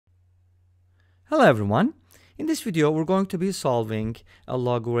Hello everyone. In this video we're going to be solving a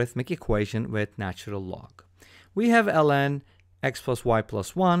logarithmic equation with natural log. We have ln x plus y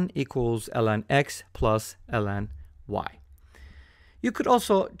plus 1 equals ln x plus ln y. You could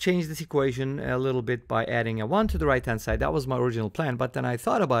also change this equation a little bit by adding a 1 to the right hand side. That was my original plan, but then I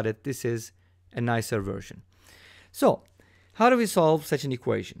thought about it. This is a nicer version. So how do we solve such an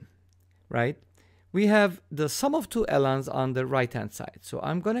equation, right? We have the sum of two ln's on the right hand side. So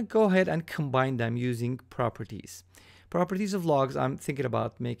I'm going to go ahead and combine them using properties. Properties of logs, I'm thinking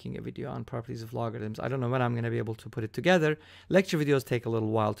about making a video on properties of logarithms. I don't know when I'm going to be able to put it together. Lecture videos take a little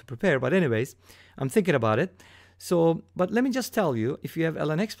while to prepare, but anyways, I'm thinking about it. So, but let me just tell you, if you have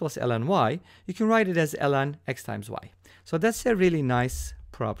ln x plus ln y, you can write it as ln x times y. So that's a really nice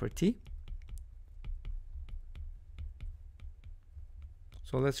property.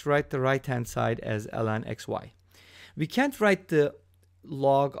 So let's write the right-hand side as ln xy. We can't write the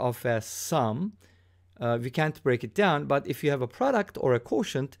log of a sum. We can't break it down, but if you have a product or a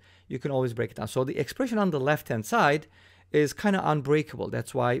quotient, you can always break it down. So the expression on the left-hand side is kind of unbreakable.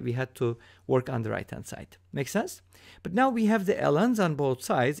 That's why we had to work on the right-hand side. Make sense? But now we have the ln's on both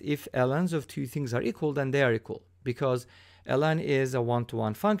sides. If ln's of two things are equal, then they are equal, because ln is a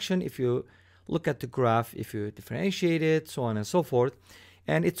one-to-one function. If you look at the graph, if you differentiate it, so on and so forth,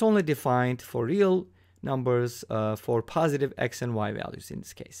 and it's only defined for real numbers for positive x and y values in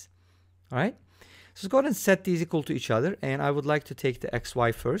this case. All right. So let's go ahead and set these equal to each other. And I would like to take the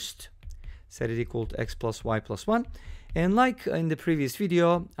xy first. Set it equal to x plus y plus 1. And like in the previous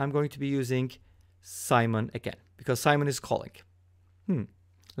video, I'm going to be using Simon again, because Simon is calling.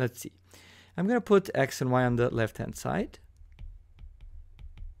 Let's see. I'm going to put x and y on the left-hand side.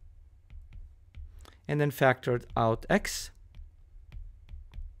 And then factor out x.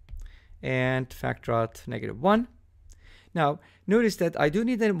 And factor out -1. Now, notice that I do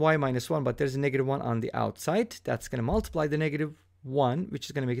need a y minus 1, but there's a -1 on the outside. That's going to multiply the -1, which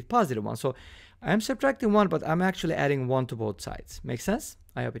is going to make it +1. So I'm subtracting 1, but I'm actually adding 1 to both sides. Make sense?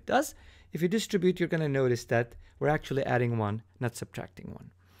 I hope it does. If you distribute, you're going to notice that we're actually adding 1, not subtracting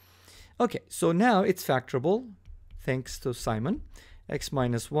 1. Okay, so now it's factorable, thanks to Simon. X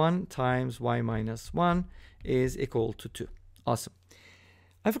minus 1 times y minus 1 is equal to 2. Awesome.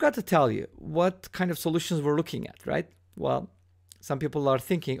 I forgot to tell you what kind of solutions we're looking at, right? Well, some people are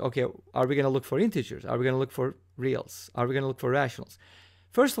thinking, okay, are we going to look for integers? Are we going to look for reals? Are we going to look for rationals?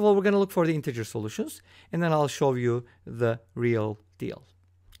 First of all, we're going to look for the integer solutions, and then I'll show you the real deal.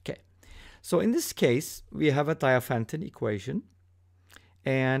 Okay, so in this case, we have a Diophantine equation,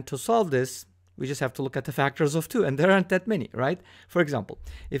 and to solve this, we just have to look at the factors of 2, and there aren't that many, right? For example,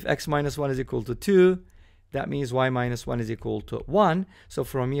 if x minus 1 is equal to 2, that means y minus 1 is equal to 1. So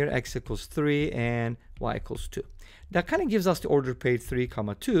from here, x equals 3 and y equals 2. That kind of gives us the order pair 3,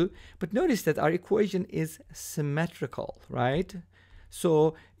 2. But notice that our equation is symmetrical, right?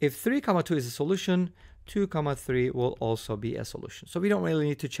 So if 3, 2 is a solution, 2, 3 will also be a solution. So we don't really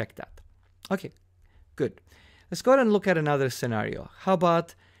need to check that. Okay, good. Let's go ahead and look at another scenario. How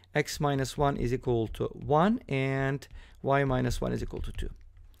about x minus 1 is equal to 1 and y minus 1 is equal to 2?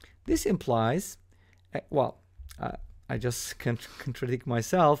 This implies, well, I just can contradict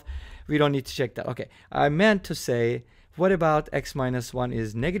myself. We don't need to check that. Okay, I meant to say, what about x minus 1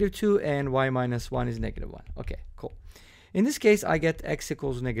 is -2 and y minus 1 is -1? Okay, cool. In this case, I get x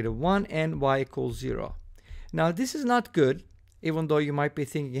equals -1 and y equals 0. Now, this is not good, even though you might be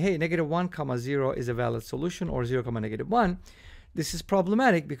thinking, hey, -1, 0 is a valid solution, or 0, -1. This is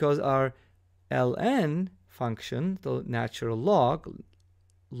problematic because our ln function, the natural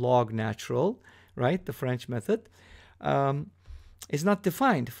log natural, right, the French method, is not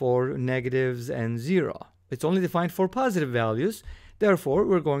defined for negatives and 0. It's only defined for positive values. Therefore,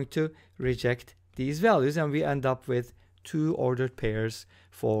 we're going to reject these values, and we end up with 2 ordered pairs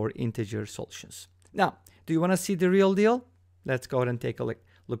for integer solutions. Now, do you want to see the real deal? Let's go ahead and take a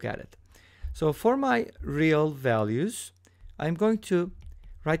look at it. So for my real values, I'm going to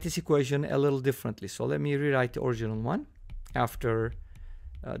write this equation a little differently. So let me rewrite the original one after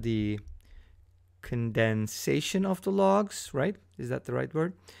the condensation of the logs, right? Is that the right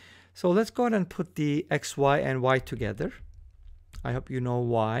word? So let's go ahead and put the x, y, and y together. I hope you know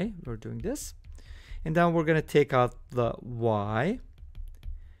why we're doing this. And then we're going to take out the y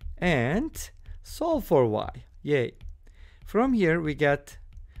and solve for y. Yay. From here, we get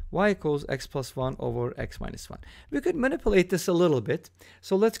y equals x plus 1 over x minus 1. We could manipulate this a little bit.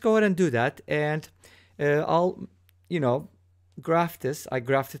 So let's go ahead and do that. And I'll, graph this. I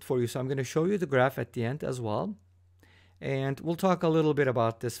graphed it for you, so I'm going to show you the graph at the end as well. And we'll talk a little bit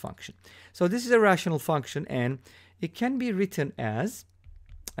about this function. So this is a rational function, and it can be written as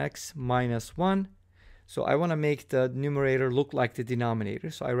x minus 1. So I want to make the numerator look like the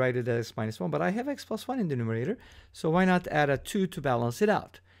denominator. So I write it as x minus 1, but I have x plus 1 in the numerator. So why not add a 2 to balance it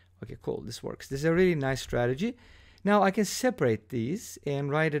out? Okay, cool. This works. This is a really nice strategy. Now I can separate these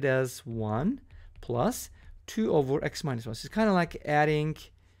and write it as 1 plus 2 over x minus 1. So it's kind of like adding,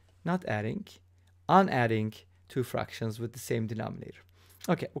 not adding, unadding two fractions with the same denominator.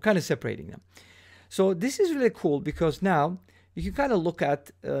 Okay, we're kind of separating them. So this is really cool because now you can kind of look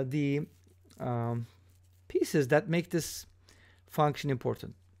at the pieces that make this function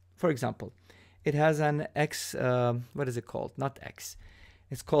important. For example, it has an x, what is it called? Not x.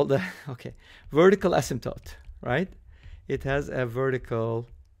 It's called a, okay, vertical asymptote, right? It has a vertical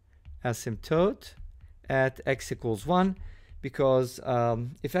asymptote at x equals 1 because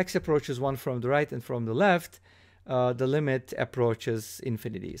if x approaches 1 from the right and from the left, the limit approaches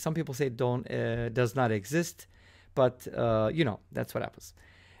infinity. Some people say does not exist, but you know, that's what happens.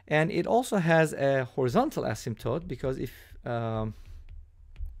 And it also has a horizontal asymptote because if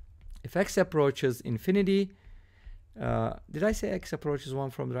x approaches infinity, did I say x approaches 1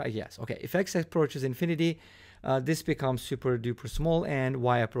 from the right? Yes. Okay. If x approaches infinity, this becomes super duper small and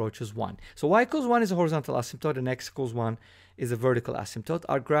y approaches 1. So y equals 1 is a horizontal asymptote and x equals 1 is a vertical asymptote.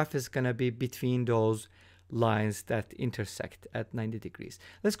 Our graph is going to be between those lines that intersect at 90 degrees.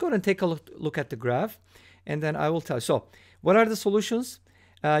 Let's go ahead and take a look at the graph, and then I will tell you. So what are the solutions?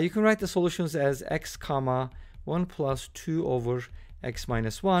 You can write the solutions as x comma 1 plus 2 over x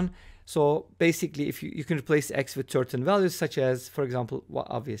minus 1. So basically, if you can replace x with certain values, such as, for example, well,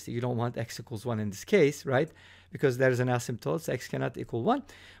 obviously you don't want x equals 1 in this case, right? Because there is an asymptote, so x cannot equal 1.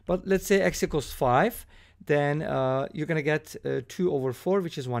 But let's say x equals 5, then you're going to get 2 over 4,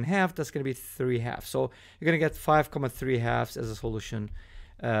 which is 1/2. That's going to be 3/2. So you're going to get 5,3/2 as a solution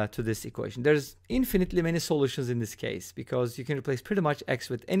to this equation. There's infinitely many solutions in this case because you can replace pretty much x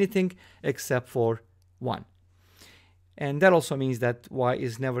with anything except for 1. And that also means that y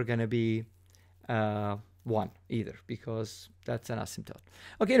is never going to be 1 either because that's an asymptote.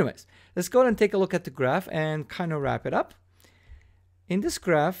 Okay, anyways, let's go ahead and take a look at the graph and kind of wrap it up. In this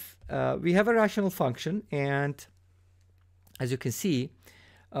graph, we have a rational function, and as you can see,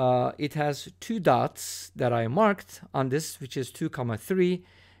 it has 2 dots that I marked on this, which is 2, 3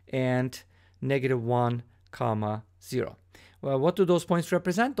 and -1, 0. Well, what do those points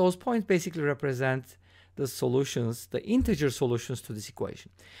represent? Those points basically represent the solutions, the integer solutions to this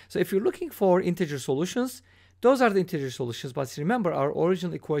equation. So if you're looking for integer solutions, those are the integer solutions. But remember, our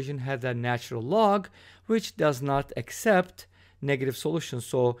original equation had a natural log, which does not accept negative solutions.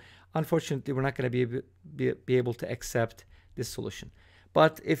 So unfortunately, we're not going to be able to accept this solution.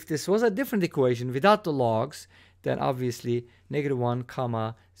 But if this was a different equation without the logs, then obviously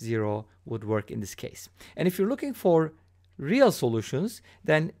 -1, 0 would work in this case. And if you're looking for real solutions,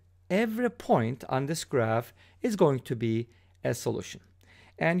 then every point on this graph is going to be a solution.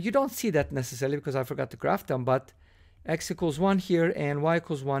 And you don't see that necessarily because I forgot to graph them, but x equals 1 here and y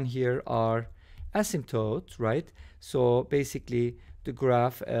equals 1 here are asymptotes, right? So basically the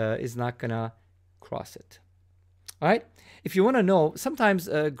graph is not gonna cross it. All right. If you want to know, sometimes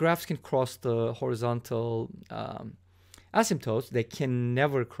graphs can cross the horizontal asymptotes. They can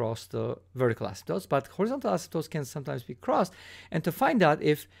never cross the vertical asymptotes, but horizontal asymptotes can sometimes be crossed. And to find out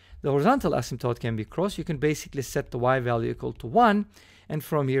if the horizontal asymptote can be crossed, you can basically set the y value equal to 1. And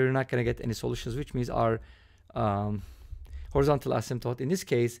from here, you're not going to get any solutions, which means our horizontal asymptote in this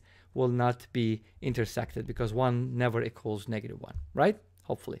case will not be intersected because 1 never equals -1, right?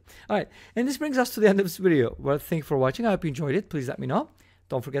 Hopefully. All right. And this brings us to the end of this video. Well, thank you for watching. I hope you enjoyed it. Please let me know.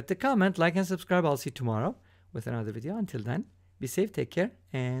 Don't forget to comment, like, and subscribe. I'll see you tomorrow with another video. Until then, be safe, take care,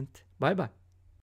 and bye-bye.